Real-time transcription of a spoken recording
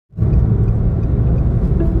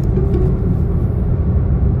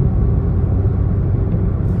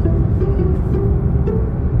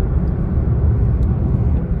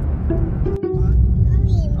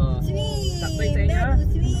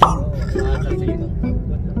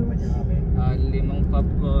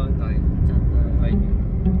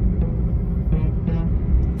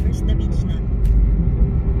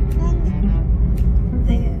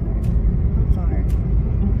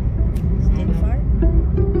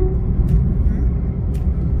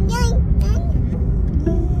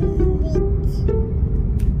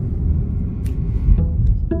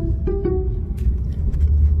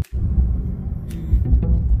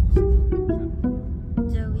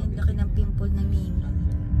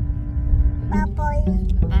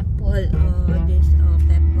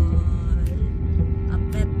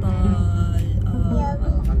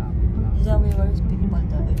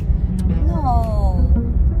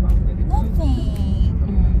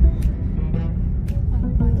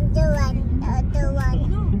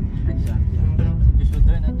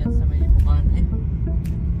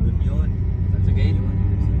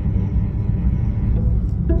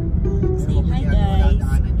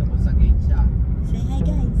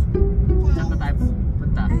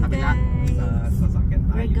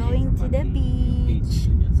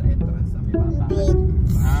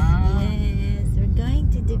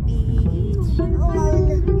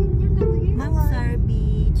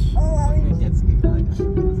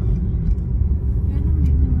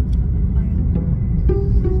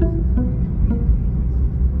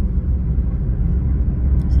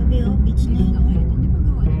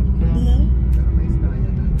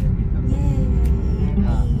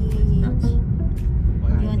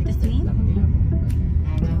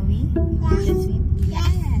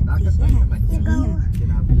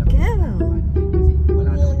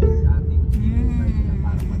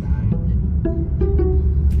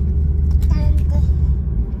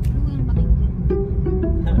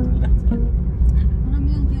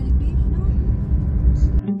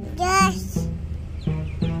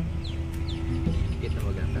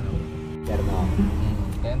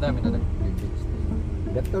na nag-reach.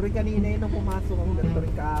 Ganto rin kanina yun nung pumasok ako, ganto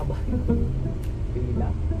rin kaaba. Pila.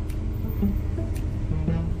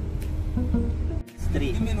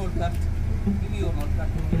 Street. Give me an old card. Give me your old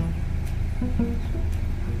card.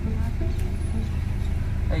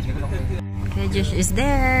 Okay, Josh is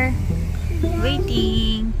there.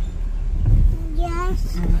 Waiting.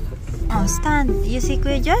 Yes. Oh, stand. You see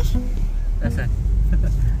Kuya Josh? Nasaan?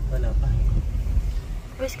 Wala pa.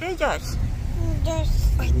 Where's Kuya Josh?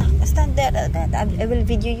 Yes. Wait, stand there. I will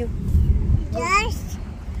video you. Yes.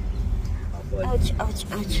 Ouch, ouch,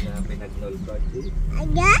 ouch.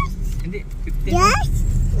 Yes. Hindi, 15. Yes.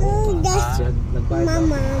 Yes. Mama,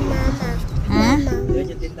 mama. Huh?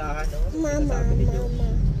 Yan yung tindahan, no? Mama, mama.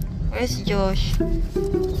 Where's Josh?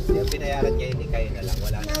 Yung pinayaran niya, hindi kayo na lang.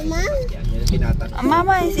 Wala na. Mama. Yan yung tinatanong.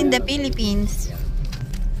 Mama is in the Philippines.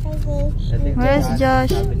 Okay. Where's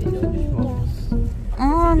Josh? Sabi ni Josh.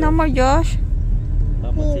 Oh, no more Josh.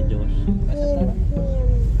 Tapos si Josh.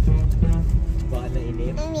 Baka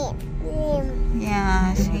nainip.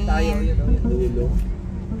 Yeah, see. Tayo, yun o, yung dulo.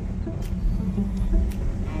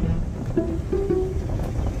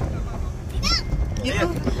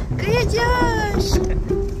 Kuya Josh!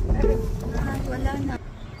 Wala na.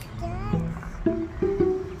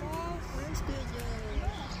 Where's Kuya Josh?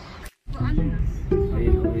 Ano na?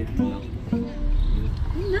 Ayun, wait lang.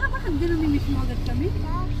 Nakakatag din ang miss mo agad kami.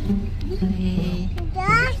 Hey.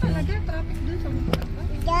 Yes. Talaga, traffic dun sa mga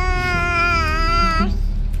Yes.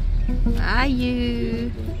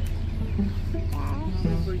 Bye.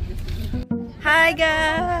 Hi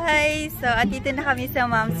guys! So, andito na kami sa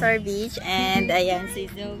Mamzar Beach and ayan si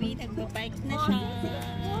Zoe, nagpa-bike na siya.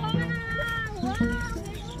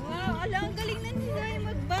 Wow! Alam, ang galing na ni Zoe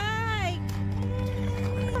mag-bike!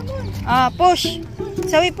 Ah, push!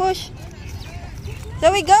 Zoe, push!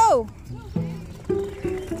 Zoe, go!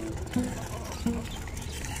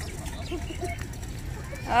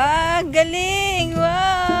 Ah, galing!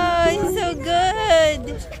 Wow! You're so good!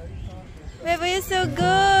 Bebe, you're so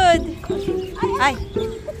good! Ay!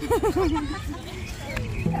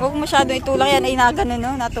 Huwag masyadong itulak yan. Ay, nagano,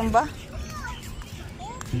 no? Natumba.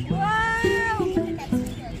 Wow!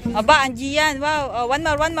 Aba, Angie yan. Wow. Oh, one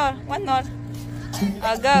more, one more, one more.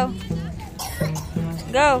 Oh, go.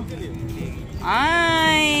 Go.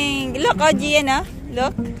 Ay! Look, oh, Gian, ha?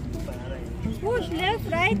 Look. push, left,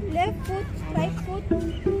 right foot, right foot.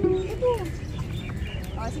 Ito.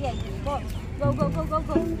 Oh, sige. Go. Go, go, go, go,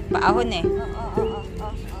 go. Paahon eh.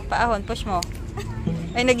 Paahon, push mo.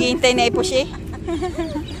 Ay, naghihintay na i-push eh.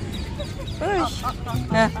 Push.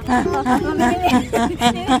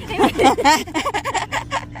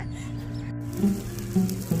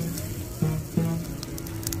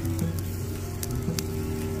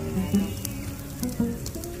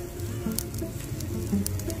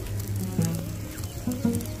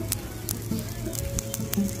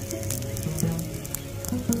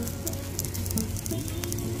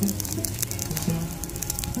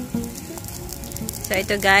 So,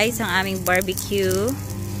 ito guys, ang aming barbecue.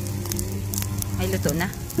 Ay, luto na.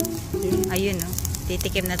 Ayun, no.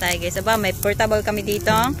 Titikim na tayo guys. Aba, may portable kami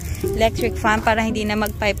dito. Electric fan para hindi na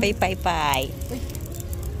magpay-pay-pay-pay.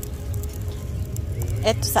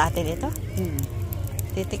 Ito sa atin ito.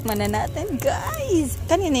 Titikman na natin guys.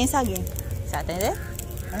 Kanina yung saging. Sa atin ito?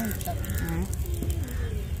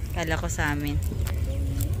 Kala ko sa amin.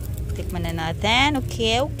 Tikman na natin.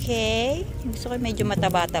 Okay, okay. Gusto ko medyo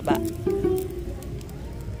mataba-taba.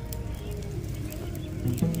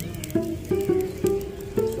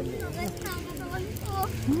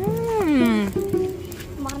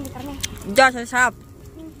 Josh, ang sarap.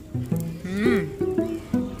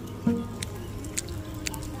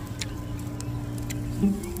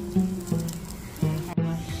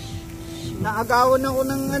 Naagawan ako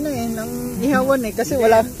ng ano eh, ng ihawan eh, kasi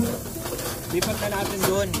wala. Lipat na natin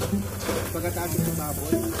doon. Pagkatapos ng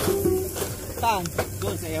baboy. Saan?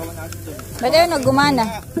 Doon, sa ihawan natin doon. Ba't yun naggumana?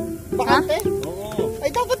 Bakante? Oo. Ay,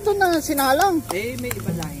 dapat doon na sinalang. Eh, may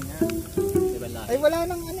ibang lahi na. Ibang lahi. Ay, wala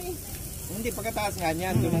nang ano eh. Hindi, pagkataas nga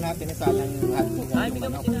niyan, doon na natin isalang yung hotdog. Ay, may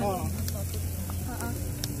gamit na.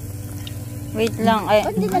 Wait lang. Ay,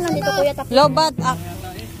 Hindi na lang dito kuya tapos. lobat. Wala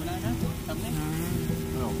na. Tapos na.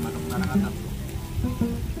 Manok na nakatap.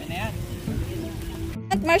 Ay na yan.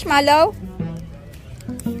 At marshmallow?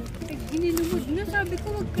 Ginilumod na, sabi ko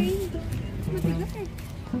wag kain. Matigas eh.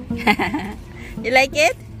 You like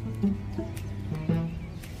it?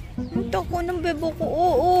 Ito ko ng bebo ko.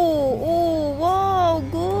 Oh, wow,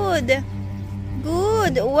 good.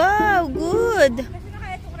 Good, wow, good.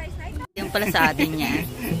 Yung pala sa atin niya.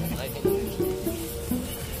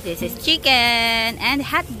 This is chicken and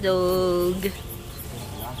hot dog.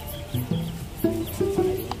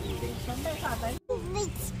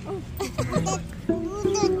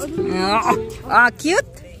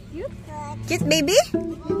 Cute? Cute baby?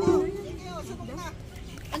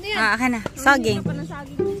 Ano yan? Akin na. Saging. Ano pa ng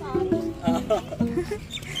saging mo sa akin?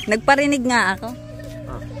 Nagparinig nga ako.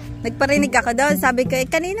 Nagparinig ako doon. Sabi ko,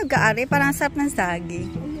 kanino ka-ari? Parang sarap ng saging.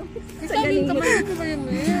 Saging ka man ito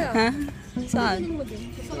Ha? Saan?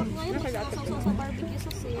 Sarap nga yun. Sa barbecue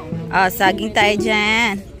sauce. Saging tayo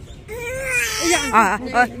dyan.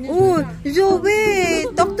 Zoe!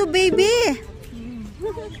 Talk to baby!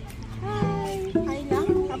 Hi lang.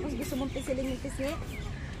 Tapos gusto mong pisilin yung pisli.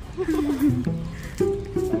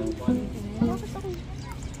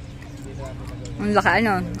 Ang laka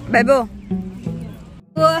ano? Bebo!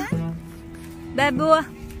 Bebo!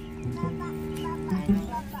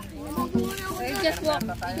 Just walk.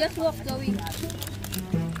 Just walk, Zoe.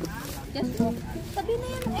 Just walk. Sabi na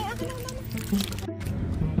yan. Ay, akin naman.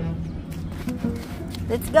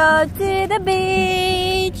 Let's go to the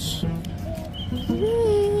beach!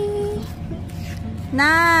 Whee!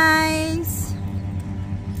 Nice!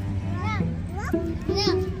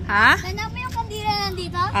 Ha? Tanda mo yung kandila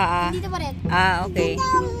nandito? Dito pa rin. Okay.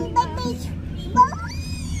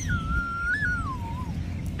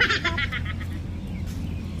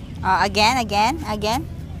 Again.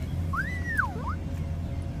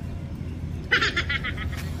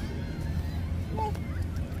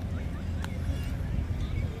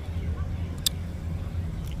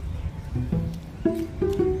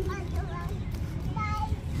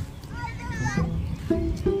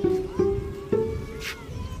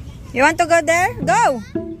 You want to go there? Go!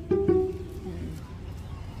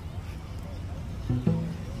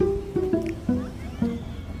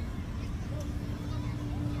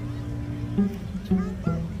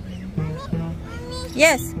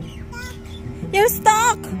 Yes. You're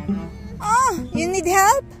stuck. Oh, you need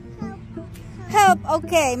help? Help.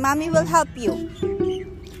 Okay, mommy will help you.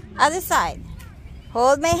 Other side.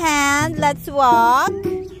 Hold my hand. Let's walk.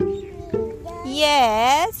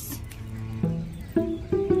 Yes.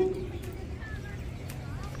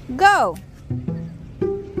 Go.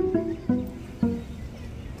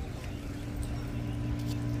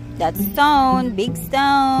 That stone, big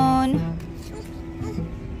stone.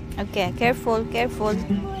 Okay, careful.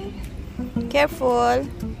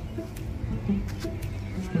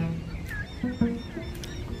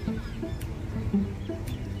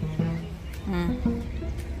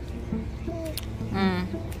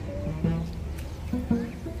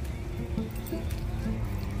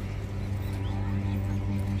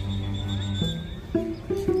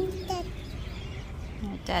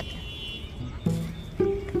 That.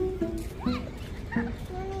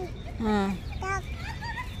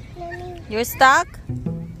 You're stuck?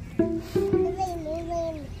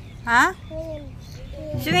 Huh?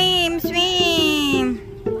 Swim.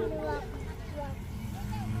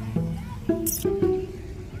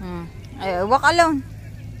 Walk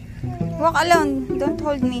alone. Don't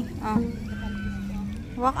hold me.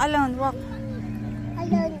 Walk alone. Walk.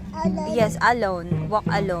 Alone. Yes, alone. Walk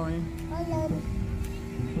alone.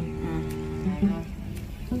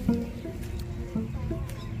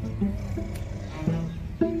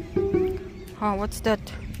 Oh, what's that?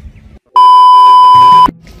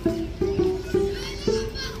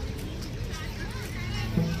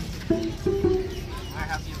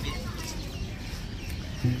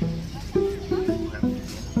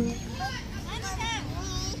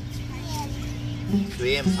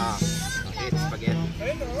 Swim. Okay, spaghetti.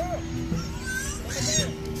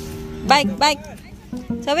 Bike.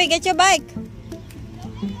 Zoe, get your bike.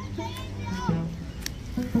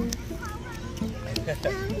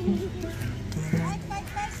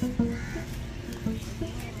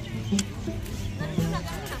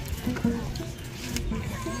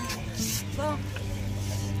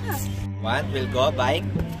 One, we'll go bike.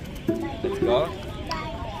 Let's go.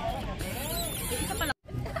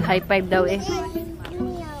 High five daw eh.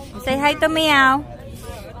 Say hi to Meow.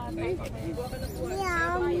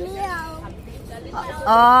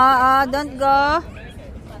 Don't go.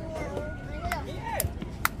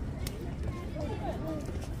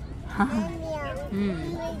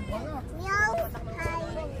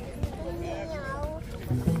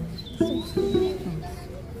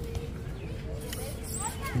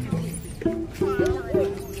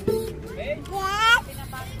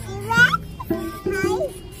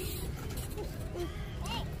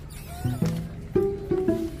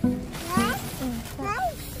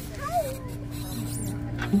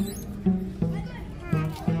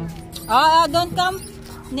 Don't come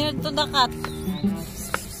near to the cat.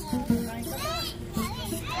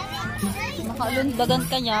 Makalundagan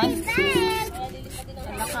ka yan.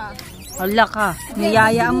 Hala ka.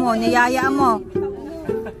 Niyaya mo.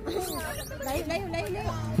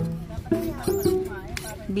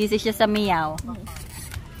 Busy siya sa meow.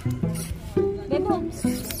 Bebo.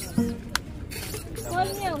 Call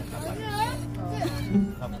meow.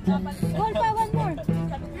 Call pa, one more.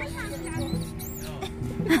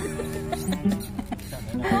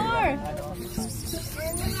 More.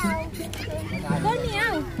 Call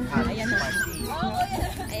meow. Ayan na.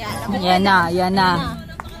 Yan na, yan na.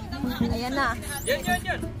 Ayan na.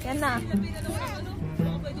 Yan na.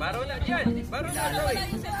 Baro na dyan. Baro na, Roy.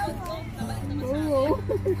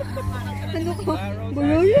 Ano ko?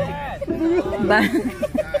 Buloy? Ba-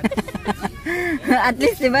 At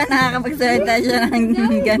least, diba, nakakapagsalita siya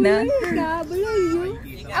ng gano'n. Buloy.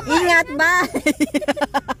 Ingat ba?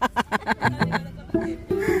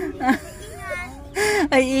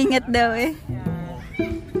 Ay, ingat daw eh.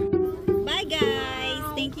 Bye guys!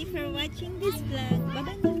 Thank you for watching this vlog.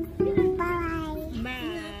 Bye-bye.